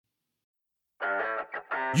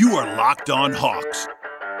You are Locked On Hawks,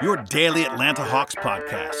 your daily Atlanta Hawks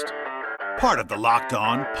podcast. Part of the Locked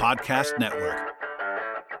On Podcast Network.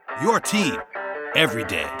 Your team every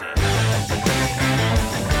day.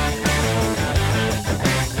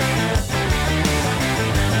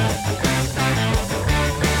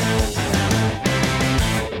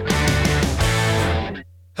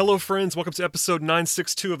 Hello, friends. Welcome to episode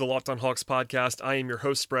 962 of the Locked On Hawks podcast. I am your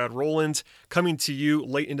host, Brad Rowland, coming to you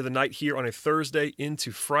late into the night here on a Thursday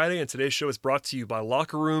into Friday. And today's show is brought to you by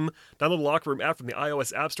Locker Room. Download the Locker Room app from the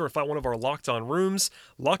iOS App Store and find one of our Locked On rooms.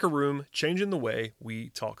 Locker Room, changing the way we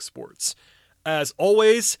talk sports. As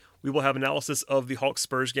always, we will have analysis of the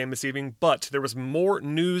Hawks-Spurs game this evening, but there was more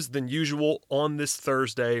news than usual on this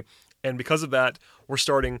Thursday, and because of that, we're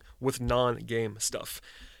starting with non-game stuff.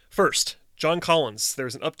 First, John Collins,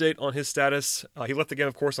 there's an update on his status. He left the game,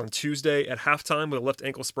 of course, on Tuesday at halftime with a left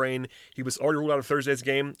ankle sprain. He was already ruled out of Thursday's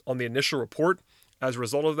game on the initial report. As a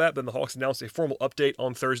result of that, then the Hawks announced a formal update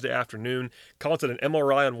on Thursday afternoon. Collins had an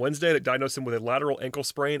MRI on Wednesday that diagnosed him with a lateral ankle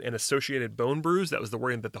sprain and associated bone bruise. That was the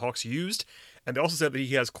wording that the Hawks used. And they also said that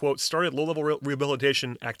he has, quote, started low-level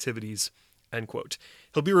rehabilitation activities, end quote.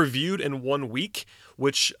 He'll be reviewed in 1 week,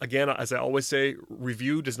 which, again, as I always say,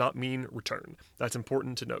 review does not mean return. That's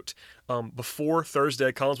important to note. Before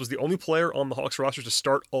Thursday, Collins was the only player on the Hawks roster to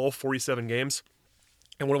start all 47 games,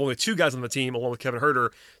 and one of only two guys on the team, along with Kevin Huerter,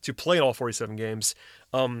 to play in all 47 games.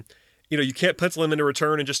 You can't pencil him into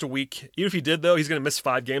return in just a week. Even if he did, though, he's going to miss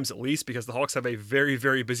 5 games at least because the Hawks have a very,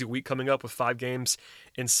 very busy week coming up with 5 games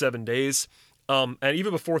in 7 days. And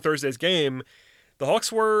even before Thursday's game, the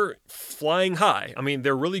Hawks were flying high. I mean,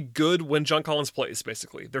 they're really good when John Collins plays,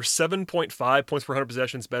 basically. They're 7.5 points per 100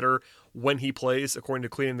 possessions better when he plays, according to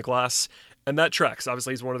Cleaning the Glass, and that tracks.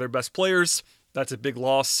 Obviously, he's one of their best players. That's a big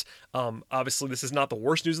loss. Obviously, this is not the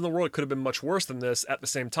worst news in the world. It could have been much worse than this. At the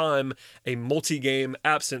same time, a multi-game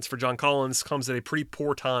absence for John Collins comes at a pretty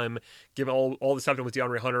poor time, given all this happening with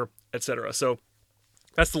DeAndre Hunter, etc. So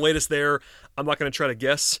that's the latest there. I'm not going to try to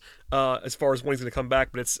guess as far as when he's going to come back,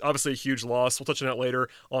 but it's obviously a huge loss. We'll touch on that later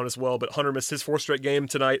on as well. But Hunter missed his 4th straight game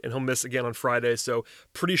tonight, and he'll miss again on Friday. So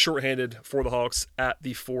pretty shorthanded for the Hawks at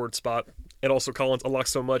the forward spot. And also Collins unlocked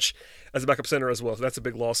so much as a backup center as well. So that's a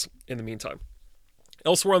big loss in the meantime.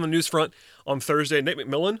 Elsewhere on the news front, on Thursday, Nate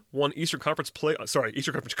McMillan won Eastern Conference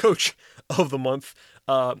Coach of the Month.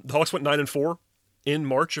 The Hawks went 9-4. In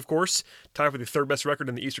March, of course, tied for the 3rd best record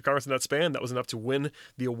in the Eastern Conference in that span. That was enough to win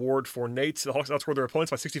the award for Nate. The Hawks outscored their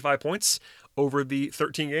opponents by 65 points over the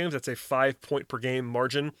 13 games. That's a 5-point per game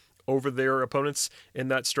margin over their opponents in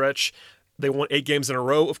that stretch. They won 8 games in a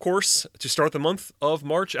row, of course, to start the month of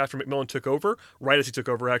March after McMillan took over, right as he took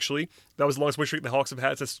over, actually. That was the longest win streak the Hawks have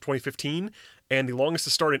had since 2015, and the longest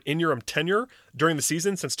to start an interim tenure during the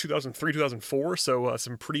season since 2003-2004, so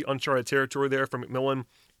some pretty uncharted territory there for McMillan.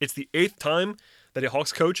 It's the 8th time that a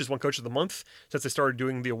Hawks coach has won Coach of the Month since they started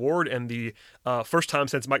doing the award, and the first time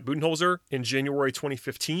since Mike Budenholzer in January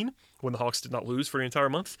 2015, when the Hawks did not lose for the entire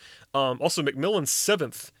month. Also, McMillan's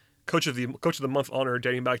 7th Coach of the Month honor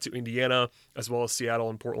dating back to Indiana, as well as Seattle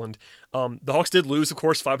and Portland. The Hawks did lose, of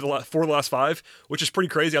course, 4 of the last 5, which is pretty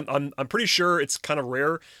crazy. I'm pretty sure it's kind of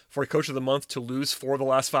rare for a Coach of the Month to lose 4 of the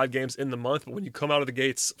last 5 games in the month, but when you come out of the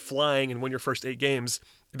gates flying and win your first 8 games,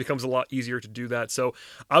 it becomes a lot easier to do that. So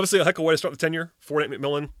obviously a heck of a way to start the tenure for Nate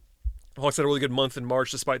McMillan. The Hawks had a really good month in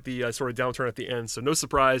March despite the sort of downturn at the end. So no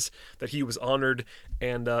surprise that he was honored,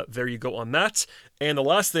 and there you go on that. And the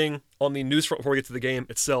last thing on the news front before we get to the game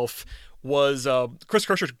itself was Chris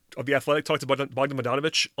Kirschner of The Athletic talked about Bogdan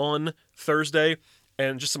Bogdanovic on Thursday,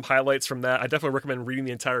 and just some highlights from that. I definitely recommend reading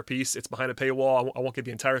the entire piece. It's behind a paywall. I won't give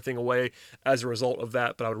the entire thing away as a result of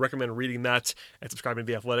that, but I would recommend reading that and subscribing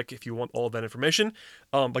to The Athletic if you want all of that information.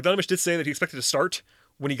 Bogdanovic did say that he expected to start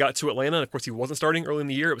when he got to Atlanta, and of course he wasn't starting early in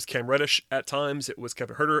the year. It was Cam Reddish at times. It was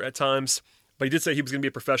Kevin Huerter at times. But he did say he was going to be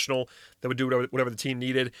a professional that would do whatever the team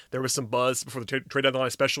needed. There was some buzz before the trade deadline,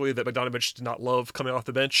 especially that Bogdanovic did not love coming off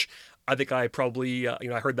the bench. I think I probably, I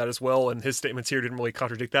heard that as well, and his statements here didn't really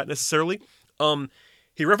contradict that necessarily.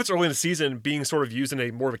 He referenced early in the season being sort of used in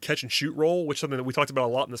a more of a catch-and-shoot role, which is something that we talked about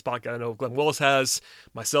a lot in this podcast. I know Glenn Willis has,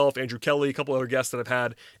 myself, Andrew Kelly, a couple other guests that I've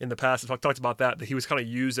had in the past have talked about that he was kind of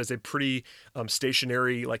used as a pretty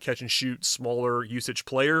stationary, like catch-and-shoot, smaller usage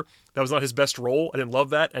player. That was not his best role. I didn't love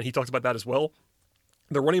that, and he talked about that as well.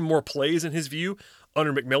 They're running more plays in his view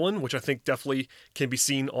under McMillan, which I think definitely can be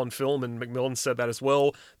seen on film, and McMillan said that as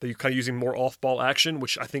well. They're kind of using more off-ball action,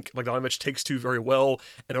 which I think Bogdanovic takes to very well,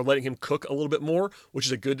 and are letting him cook a little bit more, which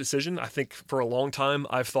is a good decision. I think for a long time,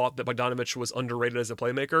 I've thought that Bogdanovic was underrated as a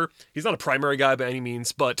playmaker. He's not a primary guy by any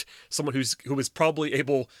means, but someone who was probably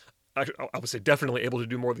able I would say definitely able to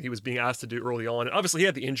do more than he was being asked to do early on. And obviously he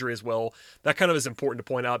had the injury as well. That kind of is important to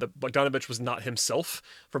point out that Bogdanovich was not himself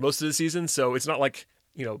for most of the season. So it's not like,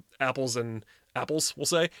 apples and apples, we'll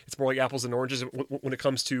say. It's more like apples and oranges when it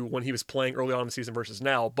comes to when he was playing early on in the season versus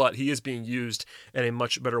now. But he is being used in a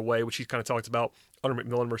much better way, which he kind of talked about under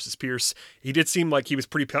McMillan versus Pierce. He did seem like he was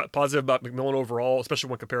pretty positive about McMillan overall, especially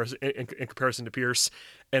when in comparison to Pierce.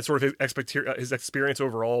 And sort of his experience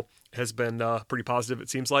overall has been pretty positive, it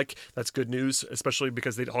seems like. That's good news, especially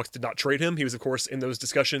because the Hawks did not trade him. He was, of course, in those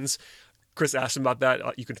discussions. Chris asked him about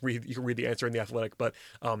that. You can read the answer in The Athletic, but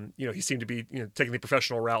he seemed to be taking the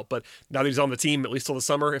professional route. But now that he's on the team, at least till the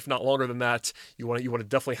summer, if not longer than that, you want to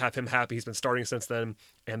definitely have him happy. He's been starting since then,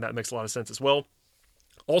 and that makes a lot of sense as well.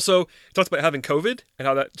 Also, he talks about having COVID and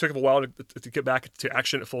how that took him a while to get back to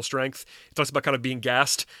action at full strength. He talks about kind of being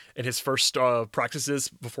gassed in his first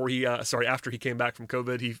practices after he came back from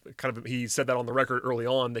COVID. He said that on the record early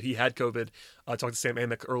on that he had COVID. I talked to Sam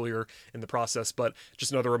Amick earlier in the process, but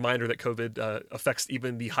just another reminder that COVID affects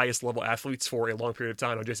even the highest level athletes for a long period of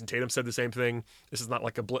time. Jason Tatum said the same thing. This is not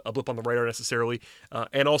like a blip on the radar necessarily.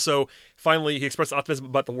 And also, finally, he expressed optimism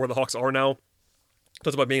about where the Hawks are now.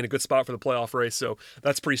 Talks about being in a good spot for the playoff race, so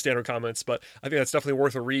that's pretty standard comments, but I think that's definitely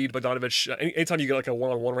worth a read. Bogdanovich, anytime you get like a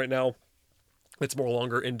one-on-one right now, it's more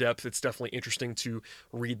longer, in-depth, it's definitely interesting to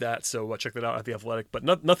read that, so check that out at The Athletic. But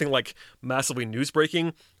nothing like massively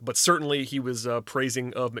news-breaking, but certainly he was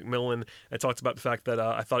praising of McMillan and talked about the fact that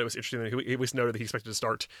I thought it was interesting that he was noted that he expected to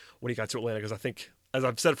start when he got to Atlanta, because I think, as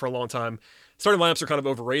I've said for a long time, starting lineups are kind of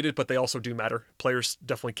overrated, but they also do matter. Players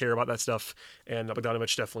definitely care about that stuff, and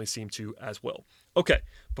Bogdanovich definitely seemed to as well. Okay,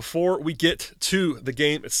 before we get to the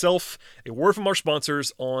game itself, a word from our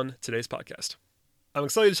sponsors on today's podcast. I'm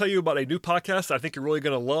excited to tell you about a new podcast I think you're really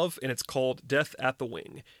going to love, and it's called Death at the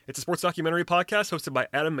Wing. It's a sports documentary podcast hosted by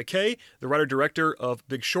Adam McKay, the writer-director of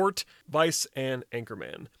Big Short, Vice, and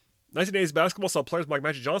Anchorman. 1980s basketball saw players like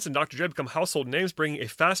Magic Johnson and Dr. J become household names, bringing a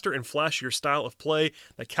faster and flashier style of play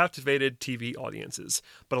that captivated TV audiences.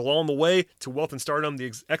 But along the way to wealth and stardom,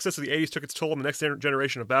 the excess of the 80s took its toll on the next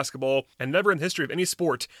generation of basketball, and never in the history of any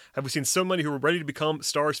sport have we seen so many who were ready to become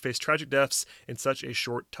stars face tragic deaths in such a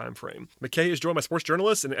short time frame. McKay is joined by sports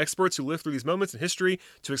journalists and experts who lived through these moments in history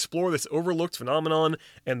to explore this overlooked phenomenon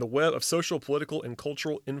and the web of social, political, and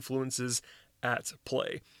cultural influences at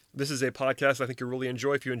play. This is a podcast I think you'll really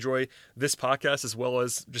enjoy if you enjoy this podcast as well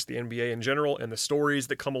as just the NBA in general and the stories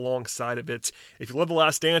that come alongside of it. If you love The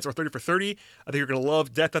Last Dance or 30 for 30, I think you're going to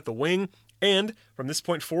love Death at the Wing. And from this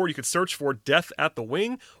point forward, you could search for Death at the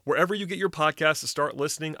Wing wherever you get your podcast to start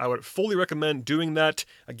listening. I would fully recommend doing that.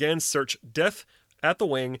 Again, search Death at the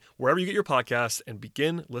Wing wherever you get your podcast and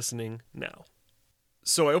begin listening now.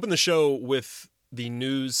 So I opened the show with the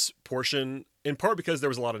news portion, in part because there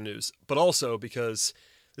was a lot of news, but also because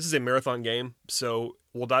this is a marathon game, so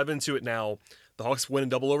we'll dive into it now. The Hawks win in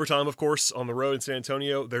double overtime, of course, on the road in San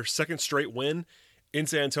Antonio. Their second straight win in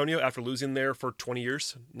San Antonio after losing there for 20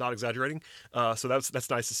 years. Not exaggerating. So that's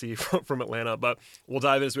nice to see from Atlanta. But we'll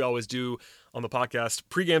dive in as we always do on the podcast.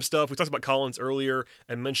 Pre-game stuff. We talked about Collins earlier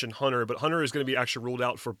and mentioned Hunter, but Hunter is going to be actually ruled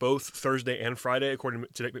out for both Thursday and Friday, according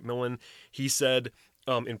to Nick McMillan. He said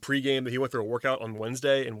in pregame that he went through a workout on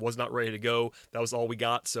Wednesday and was not ready to go. That was all we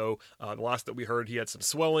got. So the last that we heard, he had some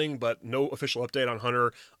swelling, but no official update on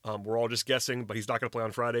Hunter. We're all just guessing, but he's not going to play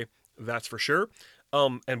on Friday. That's for sure.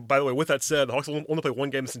 And by the way, with that said, the Hawks only play one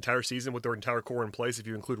game this entire season with their entire core in place if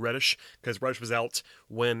you include Reddish, because Reddish was out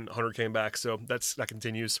when Hunter came back. So that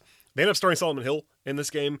continues. They ended up starting Solomon Hill in this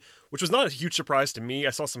game, which was not a huge surprise to me. I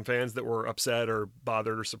saw some fans that were upset or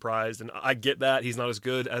bothered or surprised, and I get that. He's not as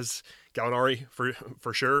good as Gallinari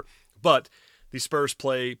for sure. But the Spurs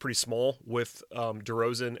play pretty small with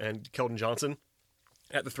DeRozan and Keldon Johnson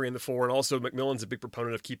at the 3 and the 4, and also McMillan's a big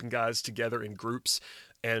proponent of keeping guys together in groups,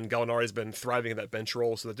 and Gallinari has been thriving in that bench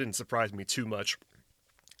role, so that didn't surprise me too much.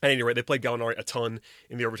 At any rate, they played Gallinari a ton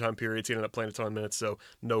in the overtime periods. He ended up playing a ton of minutes, so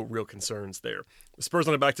no real concerns there. The Spurs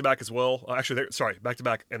on a back-to-back as well.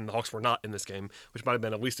 Back-to-back, and the Hawks were not in this game, which might have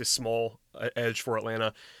been at least a small edge for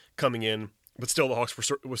Atlanta coming in. But still, the Hawks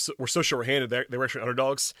were so short-handed. They were actually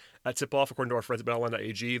underdogs at tip-off, according to our friends at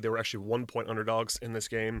BetOnline.ag. They were actually 1-point underdogs in this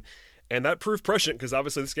game. And that proved prescient, because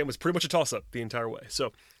obviously this game was pretty much a toss-up the entire way.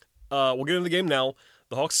 So we'll get into the game now.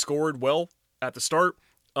 The Hawks scored well at the start.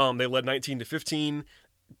 They led 19-15.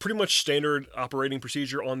 Pretty much standard operating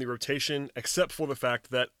procedure on the rotation, except for the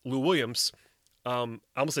fact that Lou Williams, I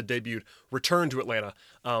almost said debuted, returned to Atlanta.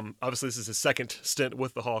 Obviously, this is his second stint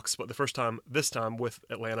with the Hawks, but this time with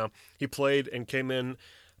Atlanta. He played and came in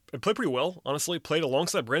and played pretty well, honestly. Played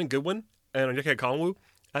alongside Brandon Goodwin and Onyeka Okongwu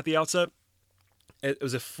at the outset. It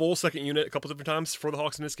was a full second unit a couple different times for the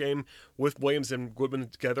Hawks in this game with Williams and Goodwin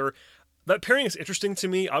together. That pairing is interesting to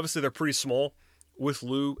me. Obviously, they're pretty small with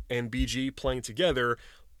Lou and BG playing together,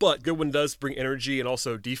 but Goodwin does bring energy and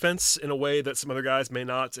also defense in a way that some other guys may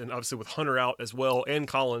not. And obviously with Hunter out as well and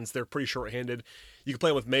Collins, they're pretty short-handed. You can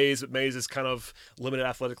play him with Mays, but Mays is kind of limited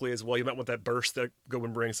athletically as well. You might want that burst that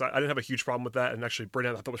Goodwin brings. So I didn't have a huge problem with that. And actually,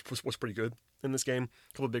 Brennan, I thought was pretty good in this game.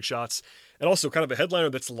 A couple of big shots. And also kind of a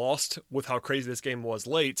headliner that's lost with how crazy this game was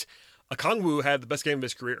late. Okongwu had the best game of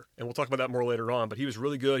his career, and we'll talk about that more later on, but he was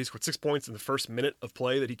really good. He scored 6 points in the first minute of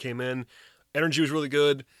play that he came in. Energy was really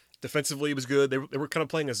good. Defensively, it was good. They were kind of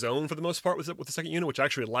playing a zone for the most part with the second unit, which I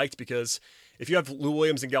actually liked, because if you have Lou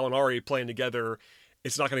Williams and Gallinari playing together,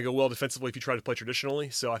 it's not going to go well defensively if you try to play traditionally.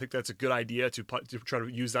 So I think that's a good idea to try to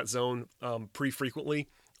use that zone pretty frequently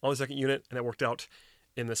on the second unit, and that worked out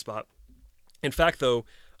in this spot. In fact, though,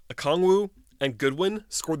 Okongwu and Goodwin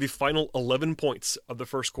scored the final 11 points of the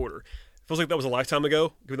first quarter. Feels like that was a lifetime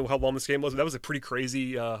ago, given how long this game was. But that was a pretty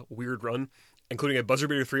crazy, weird run, including a buzzer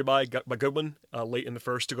beater 3 by Goodwin late in the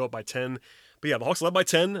first to go up by 10. But yeah, the Hawks led by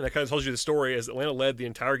 10, and that kind of tells you the story, as Atlanta led the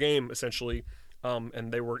entire game, essentially,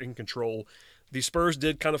 and they were in control. The Spurs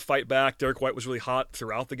did kind of fight back. Derek White was really hot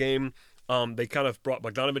throughout the game. They kind of brought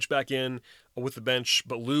Bogdanovic back in with the bench,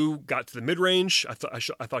 but Lou got to the mid-range. I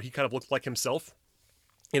thought he kind of looked like himself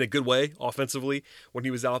in a good way offensively when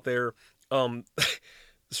he was out there.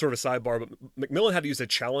 Sort of a sidebar, but McMillan had to use a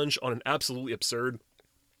challenge on an absolutely absurd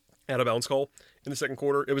out-of-bounds call in the second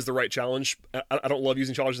quarter. It was the right challenge. I don't love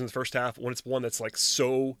using challenges in the first half when it's one that's like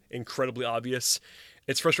so incredibly obvious.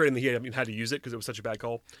 It's frustrating that he had to use it because it was such a bad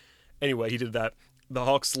call. Anyway, he did that. The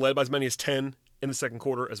Hawks led by as many as 10 in the second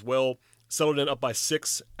quarter as well. Settled in up by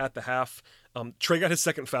 6 at the half. Trey got his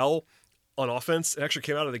second foul on offense. It actually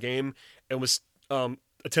came out of the game and was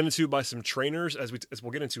attended to by some trainers, as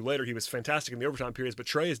we'll get into later. He was fantastic in the overtime periods, but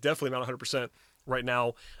Trey is definitely not 100% right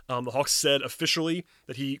now. The Hawks said officially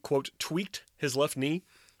that he, quote, tweaked his left knee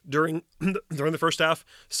during the first half.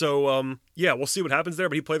 So, yeah, we'll see what happens there,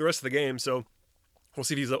 but he played the rest of the game, so we'll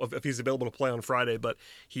see if he's available to play on Friday. But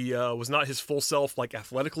he was not his full self, like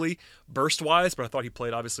athletically, burst-wise, but I thought he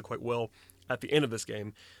played obviously quite well at the end of this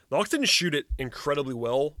game. The Hawks didn't shoot it incredibly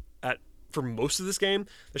well for most of this game.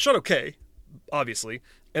 They shot okay, obviously,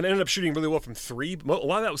 and ended up shooting really well from 3. A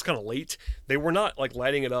lot of that was kind of late. They were not like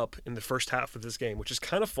lighting it up in the first half of this game, which is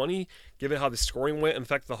kind of funny given how the scoring went. In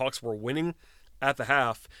fact, the Hawks were winning at the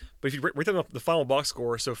half. But if you break down the final box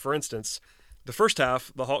score, so for instance, the first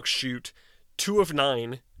half, the Hawks shoot 2 of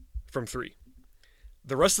 9 from 3.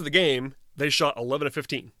 The rest of the game, they shot 11 of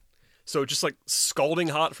 15. So just like scalding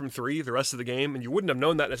hot from 3 the rest of the game, and you wouldn't have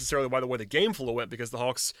known that necessarily by the way the game flow went, because the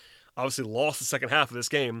Hawks obviously lost the second half of this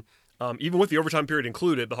game. Even with the overtime period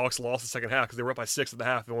included, the Hawks lost the second half because they were up by 6 at the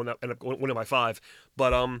half and ended up winning by 5.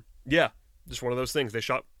 But yeah, just one of those things. They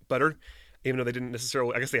shot better, even though they didn't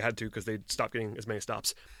necessarily. I guess they had to because they stopped getting as many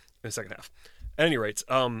stops in the second half. At any rate,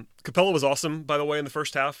 Capella was awesome, by the way, in the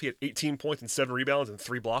first half. He had 18 points and 7 rebounds and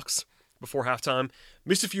 3 blocks before halftime.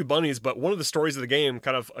 Missed a few bunnies, but one of the stories of the game,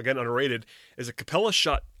 kind of, again, underrated, is that Capella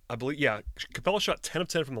shot, Capella shot 10 of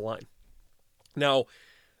 10 from the line. Now,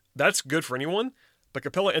 that's good for anyone, but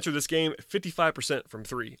Capella entered this game 55% from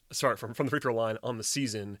the free throw line on the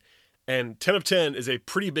season, and 10 of 10 is a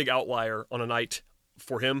pretty big outlier on a night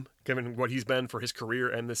for him, given what he's been for his career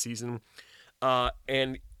and this season.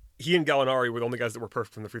 And he and Gallinari were the only guys that were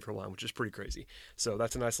perfect from the free throw line, which is pretty crazy. So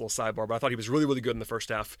that's a nice little sidebar. But I thought he was really, really good in the first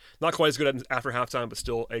half. Not quite as good after halftime, but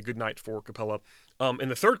still a good night for Capella. In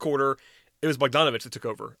the third quarter, it was Bogdanovic that took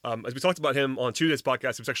over. As we talked about him on Tuesday's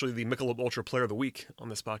podcast, he was actually the Michelob Ultra Player of the Week on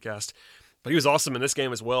this podcast. But he was awesome in this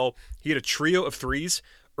game as well. He had a trio of threes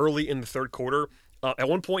early in the third quarter. At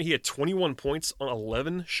one point, he had 21 points on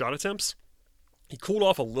 11 shot attempts. He cooled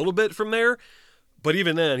off a little bit from there, but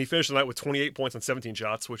even then, he finished the night with 28 points on 17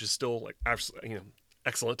 shots, which is still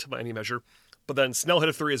excellent by any measure. But then Snell hit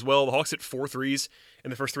a 3 as well. The Hawks hit 4 threes in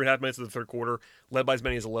the first 3.5 minutes of the third quarter, led by as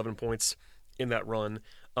many as 11 points in that run.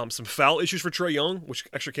 Some foul issues for Trae Young, which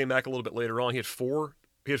actually came back a little bit later on. He had four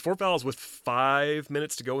fouls with 5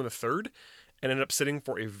 minutes to go in the third, and ended up sitting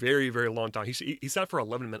for a very, very long time. He sat for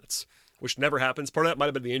 11 minutes, which never happens. Part of that might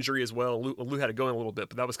have been the injury as well. Lou had it going a little bit,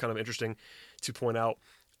 but that was kind of interesting to point out.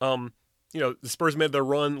 The Spurs made their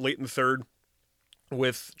run late in the third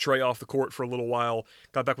with Trey off the court for a little while,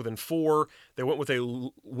 got back within 4. They went with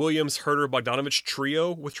a Williams, Herter, Bogdanovic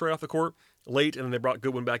trio with Trey off the court late, and then they brought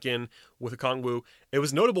Goodwin back in with Okongwu. It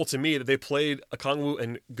was notable to me that they played Okongwu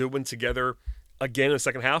and Goodwin together again in the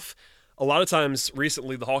second half. a lot of times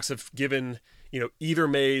recently the Hawks have given, either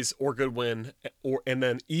Mays or Goodwin and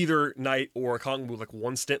then either Knight or Okongwu like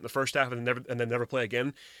one stint in the first half and then never play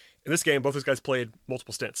again. In this game, both those guys played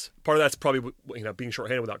multiple stints. Part of that's probably, being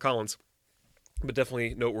shorthanded without Collins, but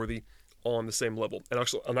definitely noteworthy on the same level. And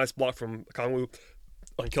actually a nice block from Okongwu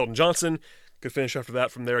on Keldon Johnson. Good finish after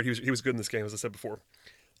that from there. He was good in this game, as I said before.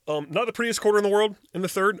 Not the prettiest quarter in the world in the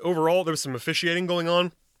third. Overall, there was some officiating going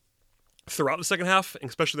on throughout the second half, and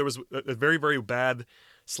especially there was a very, very bad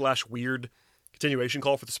 / weird continuation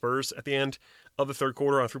call for the Spurs at the end of the third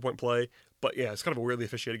quarter on a three-point play. But yeah, it's kind of a weirdly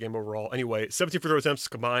officiated game overall. Anyway, 17 free throw attempts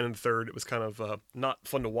combined in the third. It was kind of not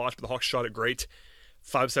fun to watch, but the Hawks shot it great.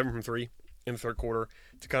 5-7 from 3 in the third quarter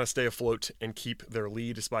to kind of stay afloat and keep their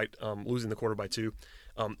lead despite losing the quarter by 2.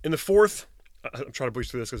 In the fourth, I'm trying to breeze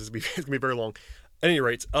through this because it's going to be very long. At any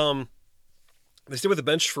rate, they stayed with the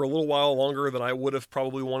bench for a little while longer than I would have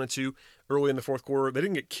probably wanted to early in the fourth quarter. They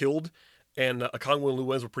didn't get killed, and Okongwu and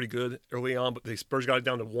Luiz were pretty good early on, but the Spurs got it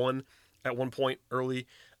down to 1 at one point early.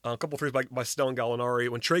 A couple threes by Snell and Gallinari.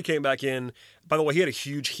 When Trey came back in, by the way, he had a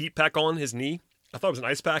huge heat pack on his knee. I thought it was an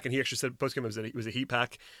ice pack, and he actually said post-game it was a heat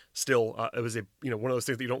pack. Still, it was one of those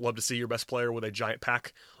things that you don't love to see your best player with a giant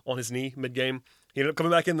pack on his knee mid-game. He ended up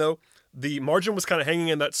coming back in, though. The margin was kind of hanging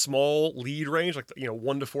in that small lead range,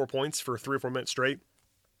 1 to 4 points for 3 or 4 minutes straight.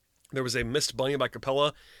 There was a missed bunny by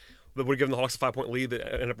Capella that would have given the Hawks a 5-point lead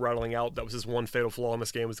that ended up rattling out. That was his one fatal flaw in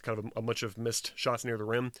this game, was kind of a bunch of missed shots near the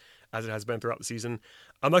rim, as it has been throughout the season.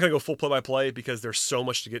 I'm not going to go full play-by-play because there's so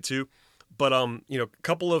much to get to. But, a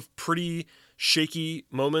couple of pretty shaky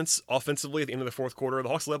moments offensively at the end of the fourth quarter. The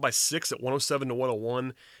Hawks led by 6 at 107 to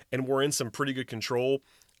 101 and were in some pretty good control.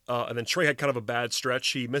 And then Trey had kind of a bad stretch.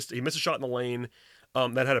 He missed a shot in the lane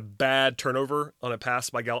that had a bad turnover on a pass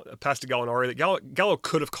to Gallinari. That Gallo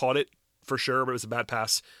could have caught it for sure, but it was a bad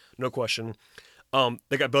pass, no question.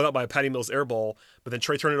 They got bailed out by a Patty Mills air ball, but then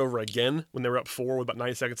Trey turned it over again when they were up 4 with about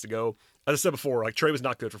 90 seconds to go. As I said before, Trey was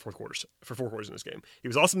not good for 4 quarters in this game. He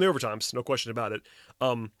was awesome in the overtimes, no question about it.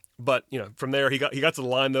 But from there he got to the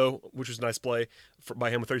line though, which was a nice play by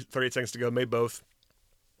him with 38 seconds to go, made both.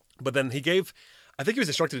 But then I think he was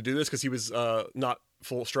instructed to do this because he was not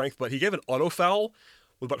full strength, but he gave an auto foul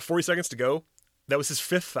with about 40 seconds to go. That was his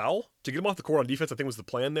 5th foul. To get him off the court on defense, I think was the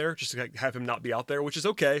plan there, just to have him not be out there, which is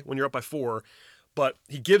okay when you're up by 4. But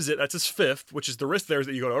he gives it, that's his 5th, which is the risk there is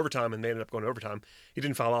that you go to overtime, and they ended up going to overtime. He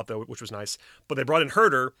didn't foul out, though, which was nice. But they brought in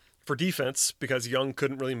Herter for defense because Young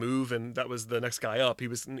couldn't really move, and that was the next guy up. He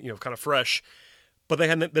was, kind of fresh. But they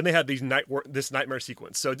had this nightmare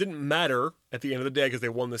sequence. So it didn't matter at the end of the day because they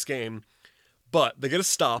won this game. But they get a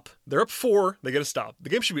stop. They're up 4. They get a stop. The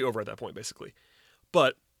game should be over at that point, basically.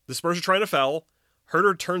 But the Spurs are trying to foul.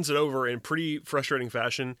 Herter turns it over in pretty frustrating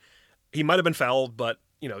fashion. He might have been fouled, but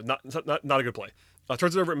not a good play.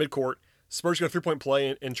 Turns it over at midcourt. Spurs get a 3-point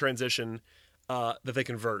play in transition that they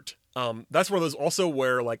convert. That's one of those also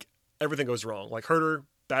where everything goes wrong. Herter,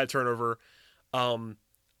 bad turnover.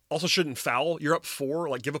 Also shouldn't foul. You're up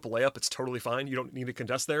 4. Give up a layup. It's totally fine. You don't need to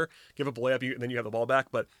contest there. Give up a layup, and then you have the ball back.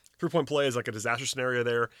 But 3-point play is a disaster scenario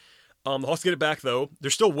there. The Hawks get it back, though.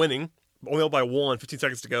 They're still winning. Only up by 1, 15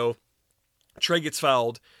 seconds to go. Trey gets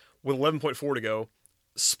fouled with 11.4 to go.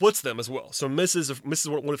 Splits them as well. So misses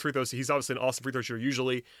one of free throws. He's obviously an awesome free throw shooter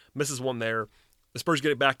usually. Misses one there. The Spurs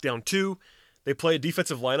get it back down 2. They play a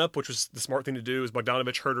defensive lineup, which was the smart thing to do. Is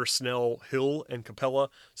Bogdanovich, Herter, Snell, Hill, and Capella.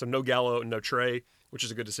 So no Gallo and no Trey, which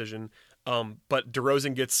is a good decision. But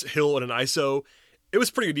DeRozan gets Hill in an ISO. It was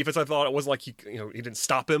pretty good defense, I thought. It wasn't like he didn't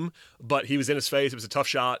stop him, but he was in his face. It was a tough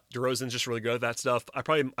shot. DeRozan's just really good at that stuff.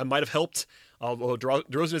 I might have helped. Although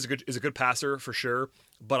DeRozan is a good passer for sure,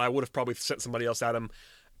 but I would have probably sent somebody else at him.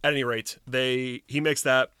 At any rate, he makes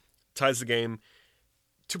that, ties the game.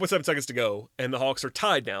 2.7 seconds to go, and the Hawks are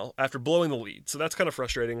tied now after blowing the lead. So that's kind of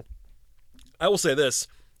frustrating. I will say this: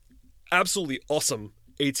 absolutely awesome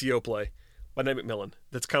ATO play by Nate McMillan.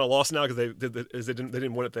 That's kind of lost now because they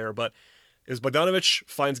didn't win it there, but. Is Bogdanovich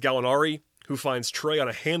finds Gallinari, who finds Trey on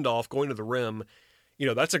a handoff going to the rim.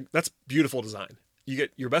 That's beautiful design. You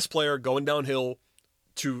get your best player going downhill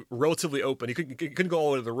to relatively open. He couldn't go all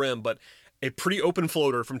the way to the rim, but a pretty open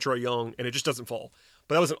floater from Trae Young, and it just doesn't fall.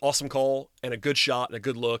 But that was an awesome call and a good shot and a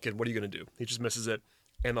good look, and what are you going to do? He just misses it,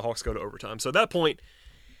 and the Hawks go to overtime. So at that point,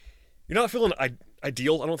 you're not feeling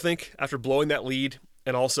ideal, I don't think, after blowing that lead,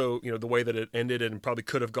 and also the way that it ended and probably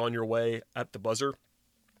could have gone your way at the buzzer.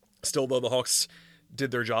 Still, though, the Hawks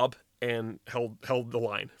did their job and held the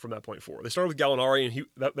line from that point forward. They started with Gallinari, and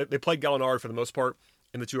they played Gallinari for the most part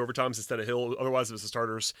in the 2 overtimes instead of Hill. Otherwise, it was the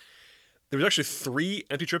starters. There was actually 3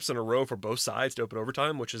 empty trips in a row for both sides to open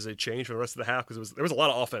overtime, which is a change from the rest of the half because there was a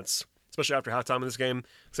lot of offense especially after halftime in this game,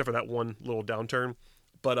 except for that one little downturn.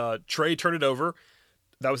 But Trey turned it over.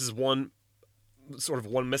 That was his one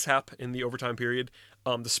mishap in the overtime period.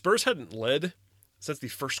 The Spurs hadn't led since the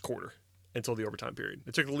first quarter until the overtime period.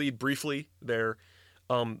 They took the lead briefly there,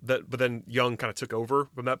 but then Young kind of took over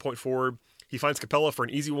from that point forward. He finds Capella for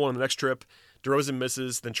an easy one on the next trip. DeRozan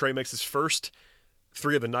misses. Then Trey makes his first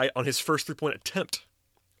three of the night on his first three-point attempt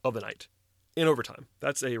of the night in overtime.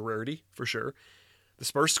 That's a rarity for sure. The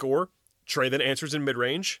Spurs score. Trey then answers in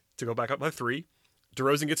mid-range to go back up by 3.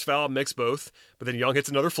 DeRozan gets fouled, makes both, but then Young hits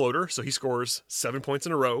another floater, so he scores 7 points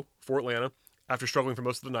in a row for Atlanta after struggling for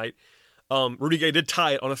most of the night. Rudy Gay did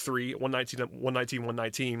tie it on a 3,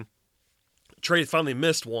 119. Trey finally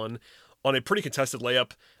missed one on a pretty contested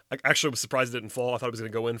layup. I actually was surprised it didn't fall. I thought it was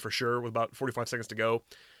going to go in for sure with about 45 seconds to go.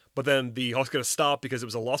 But then the Hawks got to stop because it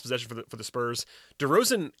was a lost possession for the Spurs.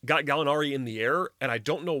 DeRozan got Gallinari in the air, and I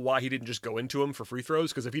don't know why he didn't just go into him for free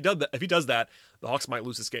throws, because if he does that, the Hawks might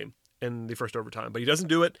lose this game in the first overtime. But he doesn't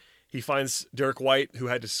do it. He finds Derek White, who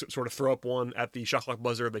had to sort of throw up one at the shot clock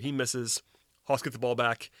buzzer, but he misses. Hawks get the ball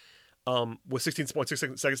back with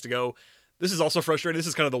 16.6 seconds to go. This is also frustrating. This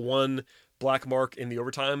is kind of the one black mark in the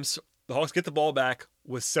overtimes. The Hawks get the ball back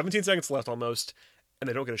with 17 seconds left almost, and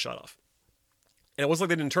they don't get a shot off. And it wasn't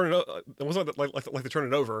like they didn't turn it. It wasn't like they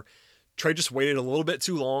turned it over. Trey just waited a little bit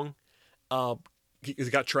too long. He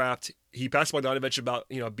got trapped. He passed Bogdanovic about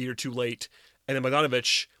a beat or two late, and then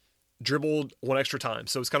Bogdanovic dribbled one extra time.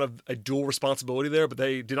 So it's kind of a dual responsibility there. But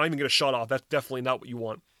they did not even get a shot off. That's definitely not what you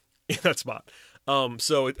want in that spot.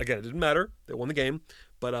 So it didn't matter. They won the game.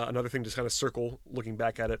 But another thing, just kind of circle looking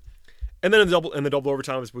back at it. And then in the double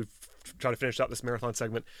overtime, as we've tried to finish out this marathon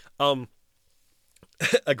segment,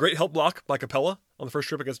 a great help block by Capella on the first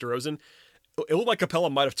trip against DeRozan. It looked like Capella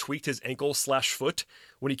might have tweaked his ankle/foot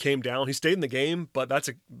when he came down. He stayed in the game, but that's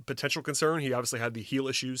a potential concern. He obviously had the heel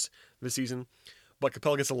issues this season. But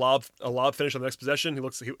Capella gets a lob finish on the next possession. He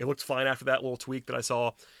looked fine after that little tweak that I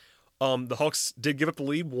saw. The Hawks did give up the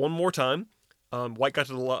lead one more time. White got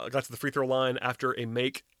to the free throw line after a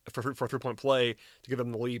make for a 3-point play to give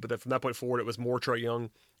them the lead. But then from that point forward, it was more Trae Young.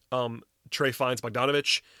 Trey finds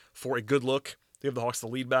Bogdanovic for a good look. They give the Hawks the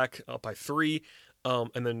lead back up by 3.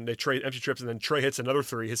 And then they trade empty trips, and then Trey hits another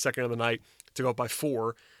 3, his second of the night, to go up by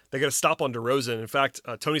 4. They get a stop on DeRozan. In fact,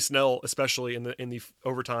 Tony Snell, especially in the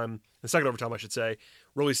overtime, the second overtime, I should say,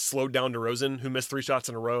 really slowed down DeRozan, who missed 3 shots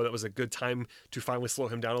in a row. That was a good time to finally slow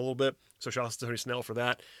him down a little bit. So shout out to Tony Snell for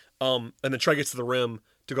that. And then Trey gets to the rim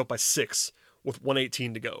to go up by 6 with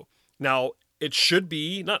 1:18 to go. Now, it should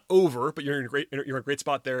be not over, but you're in a great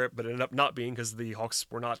spot there, but it ended up not being because the Hawks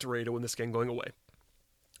were not ready to win this game going away.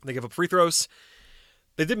 They give up free throws.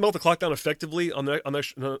 They did melt the clock down effectively on the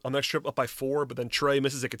next trip up by 4, but then Trey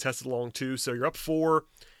misses a contested long 2, so you're up 4.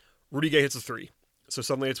 Rudy Gay hits a 3, so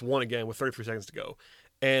suddenly it's 1 again with 33 seconds to go,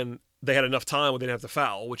 and they had enough time where they didn't have to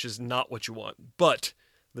foul, which is not what you want. But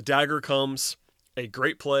the dagger comes, a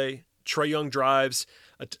great play. Trae Young drives,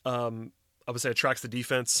 I would say attracts the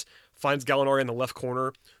defense, finds Gallinari in the left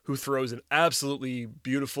corner, who throws an absolutely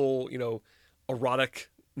beautiful, erotic,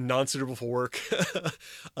 non-suitable for work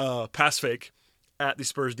pass fake at the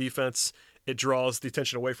Spurs defense. It draws the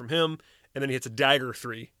attention away from him, and then he hits a dagger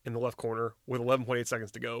 3 in the left corner with 11.8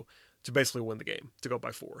 seconds to go to basically win the game, to go up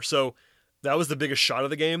by 4. So that was the biggest shot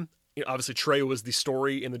of the game. Obviously, Trey was the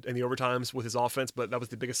story in the overtimes with his offense, but that was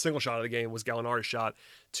the biggest single shot of the game, was Gallinari's shot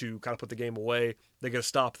to kind of put the game away. They get a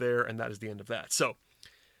stop there, and that is the end of that. So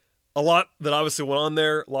a lot that obviously went on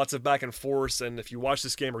there, lots of back and forth, and if you watched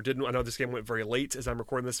this game or didn't, I know this game went very late as I'm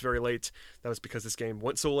recording this very late. That was because this game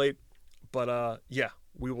went so late. But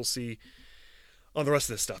we will see on the rest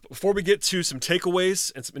of this stuff. But before we get to some takeaways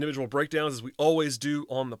and some individual breakdowns, as we always do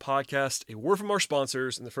on the podcast, a word from our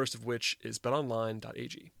sponsors, and the first of which is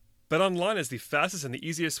betonline.ag. BetOnline is the fastest and the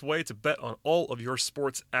easiest way to bet on all of your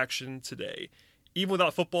sports action today. Even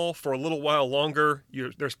without football, for a little while longer,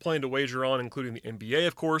 there's plenty to wager on, including the NBA,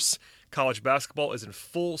 of course. College basketball is in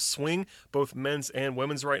full swing, both men's and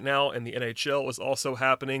women's right now, and the NHL is also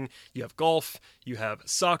happening. You have golf, you have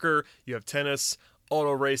soccer, you have tennis,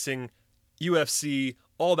 auto racing, UFC,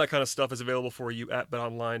 all that kind of stuff is available for you at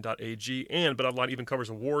betonline.ag, and BetOnline even covers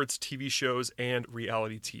awards, TV shows, and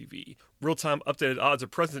reality TV. Real-time updated odds are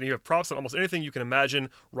present, and you have props on almost anything you can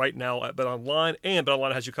imagine right now at BetOnline, and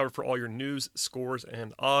BetOnline has you covered for all your news, scores,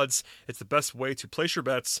 and odds. It's the best way to place your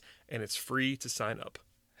bets, and it's free to sign up.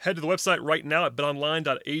 Head to the website right now at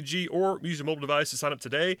betonline.ag or use your mobile device to sign up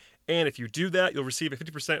today. And if you do that, you'll receive a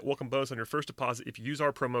 50% welcome bonus on your first deposit if you use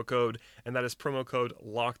our promo code, and that is promo code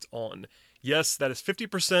LOCKEDON. Yes, that is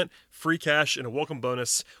 50% free cash and a welcome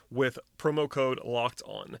bonus with promo code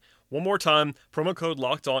LOCKEDON. One more time, promo code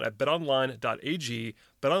Locked On at betonline.ag.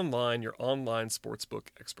 BetOnline, your online sportsbook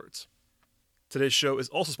experts. Today's show is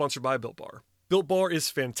also sponsored by Built Bar. Built Bar is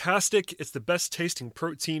fantastic. It's the best tasting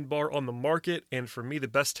protein bar on the market, and for me, the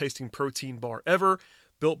best tasting protein bar ever.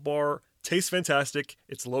 Built Bar tastes fantastic.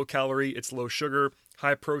 It's low calorie, it's low sugar,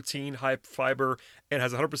 high protein, high fiber, and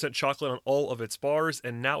has 100% chocolate on all of its bars.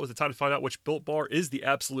 And now is the time to find out which Built Bar is the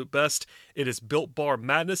absolute best. It is Built Bar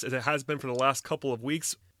Madness, as it has been for the last couple of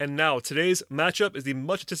weeks. And now, today's matchup is the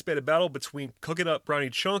much anticipated battle between Cookie Nut Brownie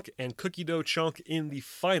Chunk and Cookie Dough Chunk in the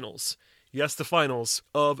finals. Yes, the finals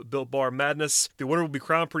of Built Bar Madness. The winner will be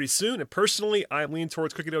crowned pretty soon, and personally, I am leaning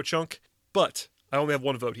towards Cookie Dough Chunk, but I only have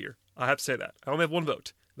one vote here. I have to say that. I only have one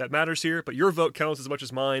vote. That matters here, but your vote counts as much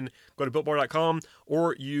as mine. Go to BuiltBar.com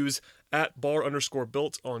or use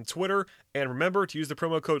 @bar_built on Twitter. And remember to use the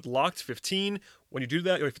promo code LOCKED15. When you do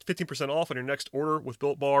that, you'll get 15% off on your next order with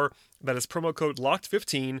Built Bar. That is promo code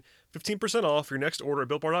LOCKED15, 15% off your next order at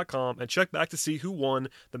BuiltBar.com. And check back to see who won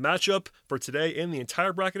the matchup for today and the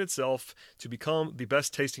entire bracket itself to become the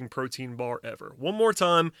best tasting protein bar ever. One more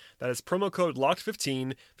time, that is promo code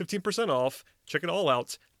LOCKED15, 15% off. Check it all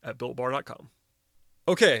out at BuiltBar.com.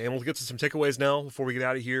 Okay, and we'll get to some takeaways now before we get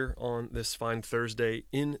out of here on this fine Thursday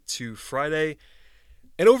into Friday.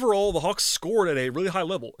 And overall, the Hawks scored at a really high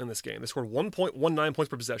level in this game. They scored 1.19 points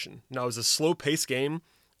per possession. Now, it was a slow-paced game,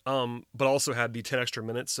 but also had the 10 extra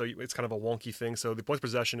minutes, so it's kind of a wonky thing. So the points per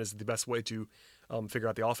possession is the best way to figure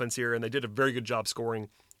out the offense here, and they did a very good job scoring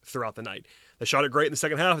throughout the night. They shot it great in the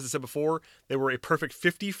second half, as I said before. They were a perfect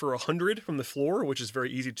 50 for 100 from the floor, which is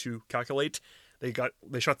very easy to calculate.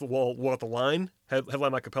 They shot the wall at the line,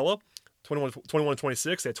 headline Mike Capella,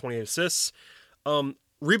 21-26. They had 28 assists.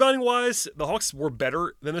 Rebounding-wise, the Hawks were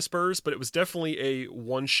better than the Spurs, but it was definitely a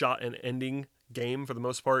one-shot and ending game for the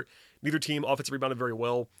most part. Neither team offensive rebounded very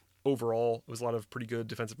well overall. It was a lot of pretty good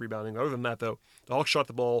defensive rebounding. Other than that, though, the Hawks shot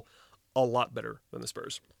the ball a lot better than the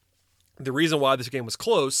Spurs. The reason why this game was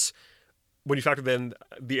close, when you factor in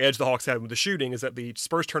the edge the Hawks had with the shooting, is that the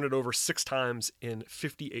Spurs turned it over 6 times in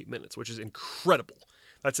 58 minutes, which is incredible.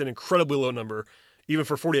 That's an incredibly low number, even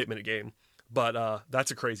for a 48-minute game. But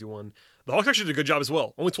that's a crazy one. The Hawks actually did a good job as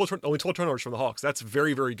well. Only 12 turnovers from the Hawks. That's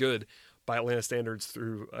very, very good by Atlanta standards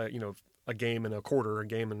through a game and a quarter, a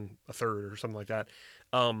game and a third, or something like that.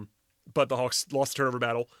 But the Hawks lost the turnover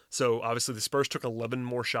battle, so obviously the Spurs took 11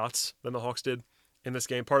 more shots than the Hawks did in this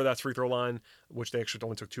game. Part of that's free throw line, which they actually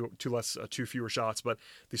only took two fewer shots, but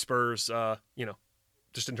the Spurs,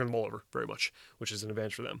 just didn't turn the ball over very much, which is an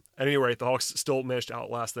advantage for them. At any rate, the Hawks still managed to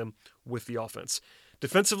outlast them with the offense.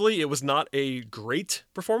 Defensively, it was not a great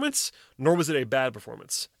performance, nor was it a bad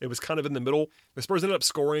performance. It was kind of in the middle. The Spurs ended up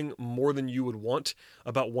scoring more than you would want,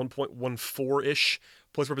 about 1.14-ish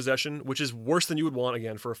points per possession, which is worse than you would want,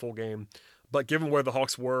 again, for a full game. But given where the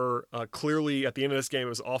Hawks were, clearly at the end of this game, it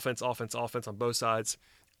was offense on both sides,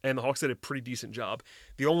 and the Hawks did a pretty decent job.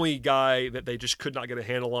 The only guy that they just could not get a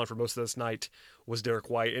handle on for most of this night was Derek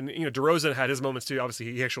White. And, DeRozan had his moments too.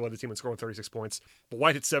 Obviously, he actually led the team in scoring 36 points, but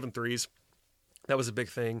White hit 7 threes. That was a big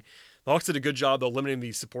thing. The Hawks did a good job, though, limiting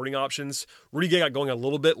the supporting options. Rudy Gay got going a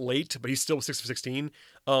little bit late, but he's still 6 of 16.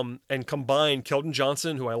 And combined, Keldon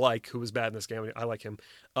Johnson, who I like, who was bad in this game, I like him,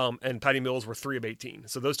 and Patty Mills were 3 of 18.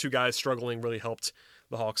 So those two guys struggling really helped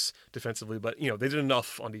the Hawks defensively. But, they did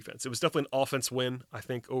enough on defense. It was definitely an offense win, I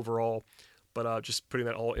think, overall. But just putting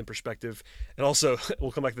that all in perspective. And also,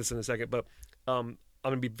 we'll come back to this in a second, but I'm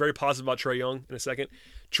going to be very positive about Trae Young in a second.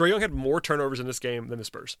 Trae Young had more turnovers in this game than the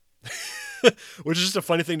Spurs, which is just a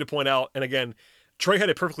funny thing to point out. And again, Trae had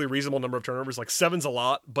a perfectly reasonable number of turnovers. Like 7's a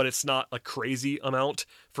lot, but it's not a crazy amount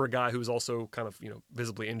for a guy who's also kind of,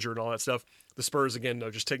 visibly injured and all that stuff. The Spurs, again, though,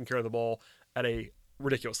 just taking care of the ball at a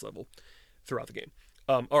ridiculous level throughout the game.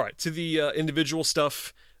 All right, to the individual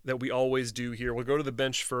stuff that we always do here. We'll go to the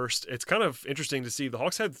bench first. It's kind of interesting to see the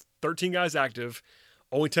Hawks had 13 guys active,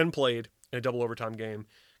 only 10 played in a double overtime game.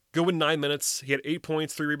 Goodwin, 9 minutes. He had 8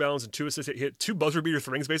 points, 3 rebounds, and 2 assists. He hit 2 buzzer beater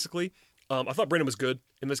threes, basically. I thought Brandon was good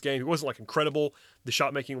in this game. He wasn't incredible. The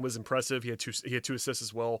shot making was impressive. He had two assists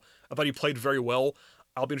as well. I thought he played very well.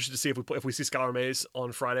 I'll be interested to see if we see Skylar Mays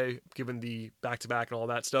on Friday, given the back-to-back and all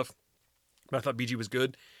that stuff. But I thought BG was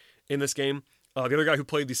good in this game. The other guy who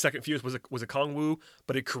played the second fewest was a Kongwu,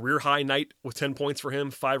 but a career-high night with 10 points for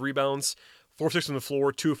him, 5 rebounds, 4 of 6 on the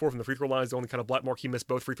floor, 2 of 4 from the free throw line is the only kind of black mark. He missed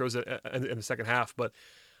both free throws in the second half. But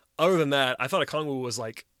other than that, I thought Kongwu was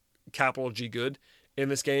capital G good in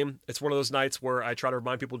this game. It's one of those nights where I try to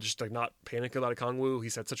remind people just not panic about Kongwu.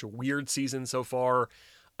 He's had such a weird season so far.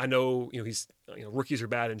 I know, he's rookies are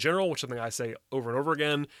bad in general, which is something I say over and over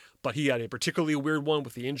again, but he had a particularly weird one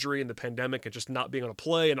with the injury and the pandemic and just not being able to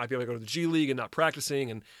play and not being able to go to the G League and not practicing.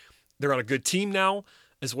 And They're on a good team now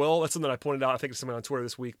as well. That's something I pointed out, I think, to somebody on Twitter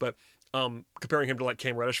this week. But comparing him to like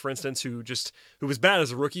Cam Reddish, for instance, who was bad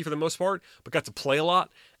as a rookie for the most part, but got to play a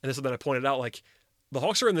lot. And this is something I pointed out, like the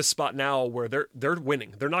Hawks are in this spot now where they're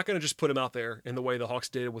winning. They're not going to just put him out there in the way the Hawks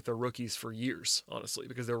did with their rookies for years, honestly,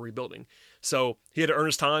 because they're rebuilding. So he had to earn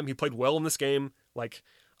his time. He played well in this game. Like,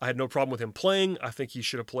 I had no problem with him playing. I think he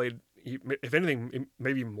should have played, if anything,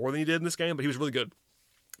 maybe more than he did in this game, but he was really good.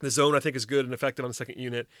 The zone, I think, is good and effective on the second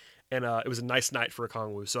unit, and it was a nice night for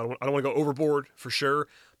Okongwu. So I don't want to go overboard for sure,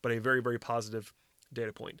 but a very, very positive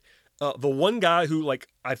data point. The one guy who, like,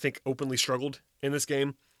 I think openly struggled in this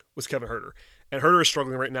game was Kevin Huerter. And Huerter is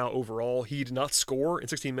struggling right now overall. He did not score in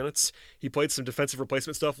 16 minutes. He played some defensive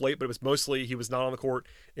replacement stuff late, but it was mostly he was not on the court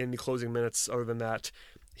in the closing minutes. Other than that,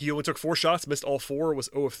 he only took 4 shots, missed all 4, was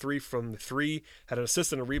 0 of 3 from the 3, had an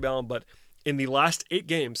assist and a rebound. But in the last 8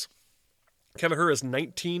 games, Kevin Huerter is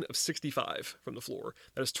 19 of 65 from the floor.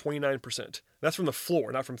 That is 29%. That's from the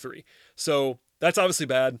floor, not from 3. So that's obviously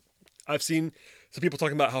bad. I've seen some people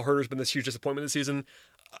talking about how Huerter's been this huge disappointment this season.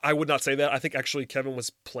 I would not say that. I think actually Kevin was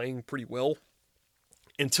playing pretty well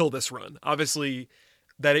until this run. Obviously,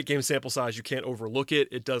 that 8-game sample size, you can't overlook it.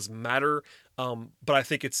 It does matter. But I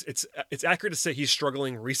think it's accurate to say he's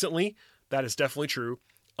struggling recently. That is definitely true.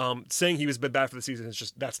 Saying he was been bad for the season is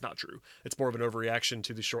just, that's not true. It's more of an overreaction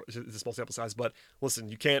to the small sample size. But listen,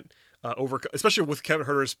 you can't especially with Kevin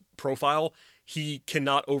Huerter's profile, he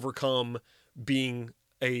cannot overcome being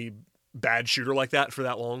a bad shooter like that for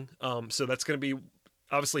that long. So that's going to be,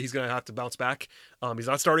 obviously he's going to have to bounce back. He's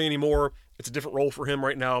not starting anymore. It's a different role for him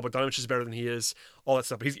right now, but Bogdanovic is better than he is, all that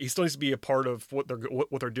stuff. But he still needs to be a part of what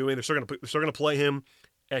they're doing. They're still going to play him,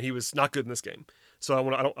 and he was not good in this game. So I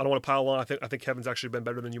don't want to pile on. I think Kevin's actually been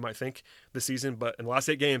better than you might think this season, but in the last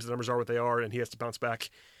 8 games, the numbers are what they are, and he has to bounce back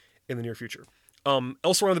in the near future.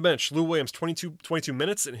 Elsewhere on the bench, Lou Williams, 22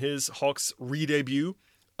 minutes in his Hawks re-debut.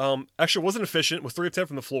 Actually wasn't efficient, was 3 of 10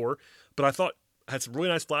 from the floor, but I thought had some really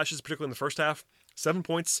nice flashes, particularly in the first half. 7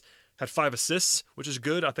 points, had 5 assists, which is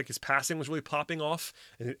good. I think his passing was really popping off,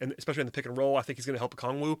 and especially in the pick and roll. I think he's going to help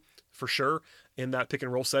Okongwu for sure in that pick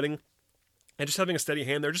and roll setting. And just having a steady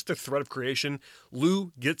hand there, just the threat of creation.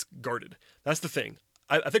 Lou gets guarded. That's the thing.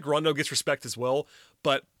 I think Rondo gets respect as well,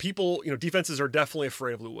 but people, defenses are definitely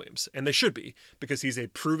afraid of Lou Williams, and they should be, because he's a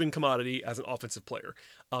proven commodity as an offensive player.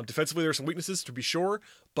 Defensively, there are some weaknesses, to be sure,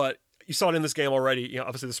 but you saw it in this game already.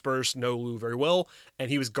 Obviously the Spurs know Lou very well,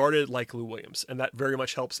 and he was guarded like Lou Williams, and that very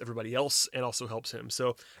much helps everybody else and also helps him.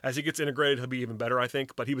 So as he gets integrated, he'll be even better, I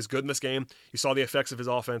think, but he was good in this game. You saw the effects of his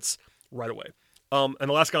offense right away. And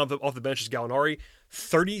the last guy off the bench is Gallinari.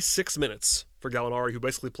 36 minutes for Gallinari, who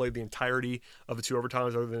basically played the entirety of the 2 overtimes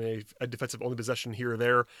other than a defensive only possession here or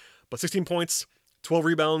there. But 16 points, 12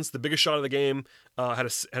 rebounds, the biggest shot of the game,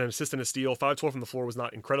 had an assist and a steal. 5-12 from the floor was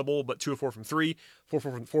not incredible, but 2 of 4 from 3, 4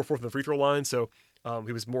 from the free throw line. So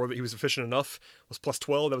he was efficient enough. Was plus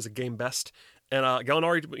 12. That was a game best. And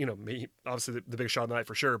Gallinari, obviously the biggest shot of the night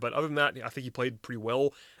for sure. But other than that, I think he played pretty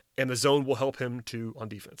well. And the zone will help him too on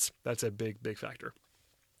defense. That's a big, big factor.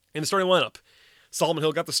 In the starting lineup, Solomon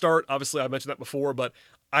Hill got the start. Obviously, I mentioned that before, but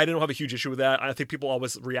I didn't have a huge issue with that. I think people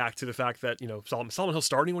always react to the fact that, Solomon Hill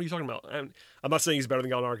starting. What are you talking about? I'm not saying he's better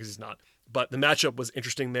than Gallinari because he's not. But the matchup was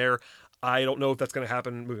interesting there. I don't know if that's going to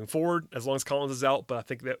happen moving forward as long as Collins is out, but I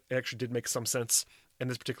think that it actually did make some sense in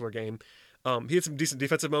this particular game. He had some decent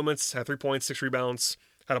defensive moments, had 3 points, 6 rebounds,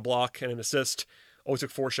 had a block and an assist. Only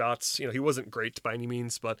took 4 shots. He wasn't great by any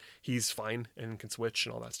means, but he's fine and can switch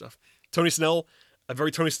and all that stuff. Tony Snell, a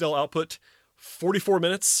very Tony Snell output, 44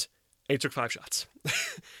 minutes, and he took 5 shots.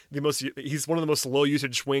 He's one of the most low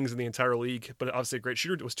usage wings in the entire league, but obviously a great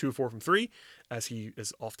shooter. It was 2 of 4 from 3, as he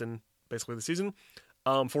is often basically this season.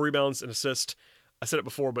 4 rebounds, an assist. I said it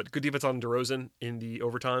before, but good defense on DeRozan in the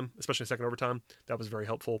overtime, especially second overtime. That was very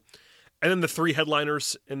helpful. And then the 3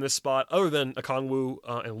 headliners in this spot, other than Okongwu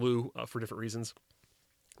and Lou for different reasons.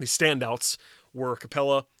 The standouts were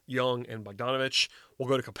Capella, Young, and Bogdanovic. We'll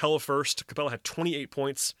go to Capella first. Capella had 28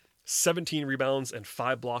 points, 17 rebounds, and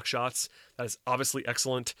 5 block shots. That is obviously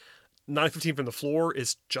excellent. 9-15 from the floor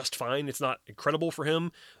is just fine. It's not incredible for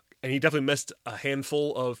him, and he definitely missed a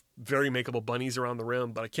handful of very makeable bunnies around the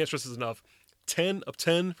rim, but I can't stress this enough. 10 of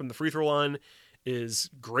 10 from the free throw line is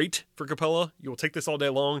great for Capella. You will take this all day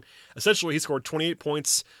long. Essentially, he scored 28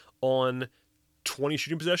 points on 20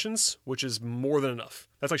 shooting possessions, which is more than enough.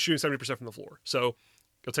 That's like shooting 70% from the floor. So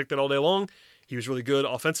you'll take that all day long. He was really good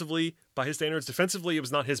offensively by his standards. Defensively, it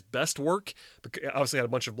was not his best work. But obviously had a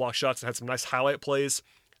bunch of block shots and had some nice highlight plays.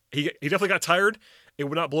 He definitely got tired. It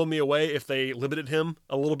would not blow me away if they limited him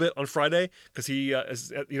a little bit on Friday, because you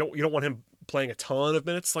don't want him playing a ton of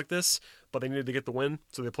minutes like this. but they needed to get the win,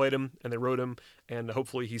 so they played him and they rode him, and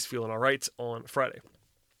hopefully he's feeling all right on Friday.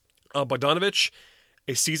 Bogdanovic,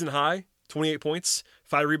 a season high, 28 points,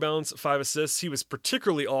 5 rebounds, 5 assists. He was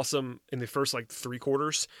particularly awesome in the first 3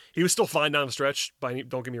 quarters. He was still fine down the stretch,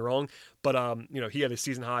 don't get me wrong, but he had a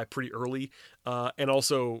season high pretty early, and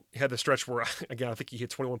also he had the stretch where, again, I think he hit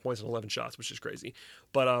 21 points on 11 shots, which is crazy.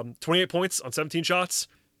 But 28 points on 17 shots,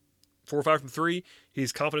 4 or 5 from 3.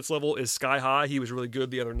 His confidence level is sky high. He was really good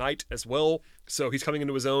the other night as well, so he's coming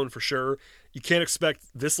into his own for sure. You can't expect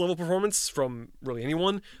this level of performance from really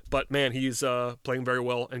anyone, but man, he's playing very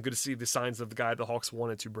well, and good to see the signs of the guy the Hawks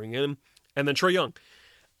wanted to bring in. And then Trae Young,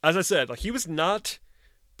 as I said, he was not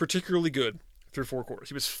particularly good through 4 quarters.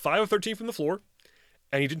 He was 5 of 13 from the floor,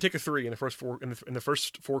 and he didn't take a 3 in the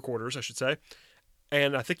first 4 quarters, I should say.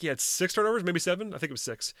 And I think he had 6 turnovers, maybe 7. I think it was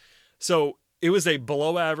 6. So it was a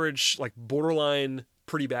below average, borderline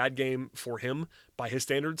pretty bad game for him by his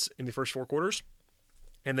standards in the first 4 quarters.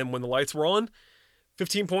 And then when the lights were on,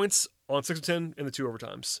 15 points on 6 of 10 in the 2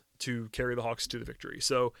 overtimes to carry the Hawks to the victory.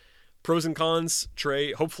 So pros and cons,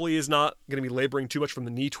 Trae hopefully is not going to be laboring too much from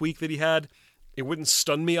the knee tweak that he had. It wouldn't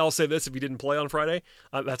stun me, I'll say this, if he didn't play on Friday.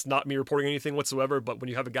 That's not me reporting anything whatsoever, but when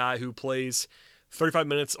you have a guy who plays 35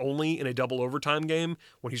 minutes only in a double overtime game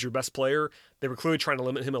when he's your best player, they were clearly trying to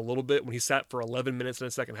limit him a little bit when he sat for 11 minutes in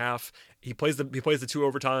the second half. He plays the 2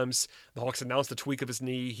 overtimes. The Hawks announced the tweak of his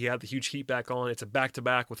knee. He had the huge heat back on. It's a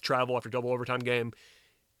back-to-back with travel after double overtime game.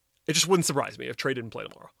 It just wouldn't surprise me if Trae didn't play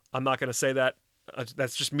tomorrow. I'm not going to say that.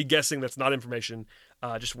 That's just me guessing. That's not information.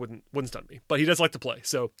 Just wouldn't stun me. But he does like to play.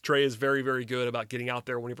 So Trae is very, very good about getting out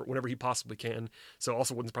there whenever he possibly can. So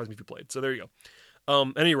also wouldn't surprise me if he played. So there you go.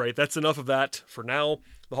 At any rate, that's enough of that for now.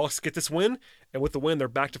 The Hawks get this win, and with the win, they're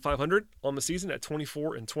back to 500 on the season at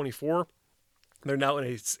 24-24. They're now in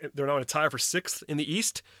a tie for 6th in the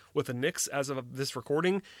East with the Knicks as of this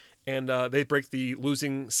recording, and they break the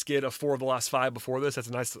losing skid of 4 of the last 5 before this. That's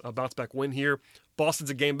a nice bounce back win here.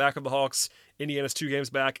 Boston's a game back of the Hawks. Indiana's 2 games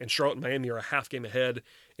back, and Charlotte and Miami are a half game ahead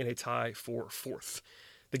in a tie for 4th.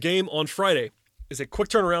 The game on Friday is a quick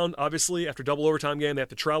turnaround, obviously. After double overtime game, they have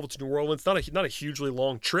to travel to New Orleans. Not a hugely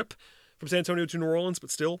long trip from San Antonio to New Orleans,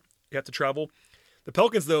 but still, you have to travel. The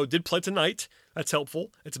Pelicans, though, did play tonight. That's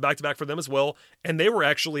helpful. It's a back-to-back for them as well. And they were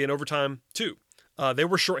actually in overtime, too. They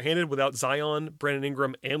were shorthanded without Zion, Brandon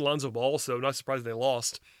Ingram, and Lonzo Ball, so not surprised they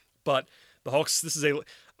lost. But the Hawks,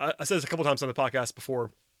 I said this a couple times on the podcast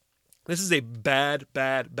before, this is a bad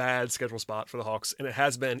schedule spot for the Hawks, and it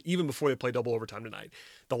has been even before they play double overtime tonight.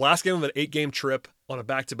 The last game of an 8-game trip on a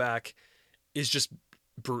back-to-back is just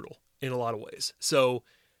brutal in a lot of ways. So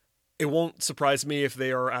it won't surprise me if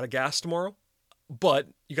they are out of gas tomorrow, but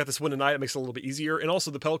you got this win tonight. It makes it a little bit easier, and also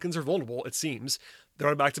the Pelicans are vulnerable, it seems. They're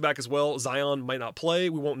on a back-to-back as well. Zion might not play.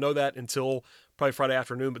 We won't know that until probably Friday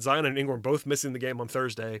afternoon, but Zion and Ingram both missing the game on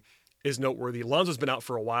Thursday is noteworthy. Lonzo's been out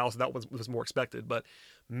for a while, so that was more expected, but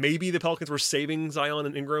maybe the Pelicans were saving Zion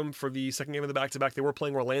and Ingram for the second game of the back-to-back. They were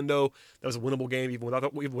playing Orlando. That was a winnable game even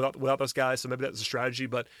without those guys, so maybe that was a strategy,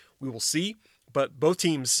 but we will see. But both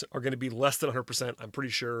teams are going to be less than 100%, I'm pretty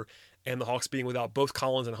sure, and the Hawks being without both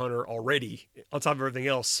Collins and Hunter already, on top of everything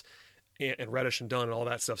else, and Reddish and Dunn and all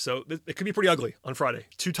that stuff. So it could be pretty ugly on Friday.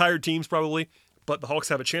 2 tired teams probably, but the Hawks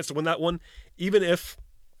have a chance to win that one, even if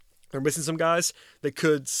they're missing some guys. They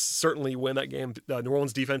could certainly win that game. New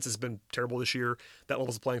Orleans defense has been terrible this year. That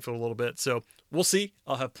levels the playing field a little bit. So we'll see.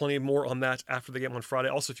 I'll have plenty more on that after the game on Friday.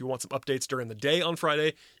 Also, if you want some updates during the day on Friday,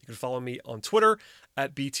 you can follow me on Twitter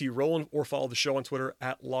at BTRoland or follow the show on Twitter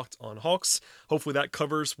at LockedOnHawks. Hopefully that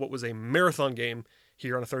covers what was a marathon game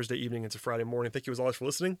here on a Thursday evening into Friday morning. Thank you as always for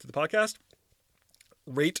listening to the podcast.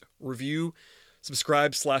 Rate, review,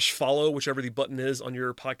 subscribe/follow, whichever the button is on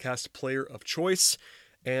your podcast player of choice.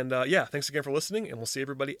 And thanks again for listening, and we'll see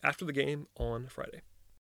everybody after the game on Friday.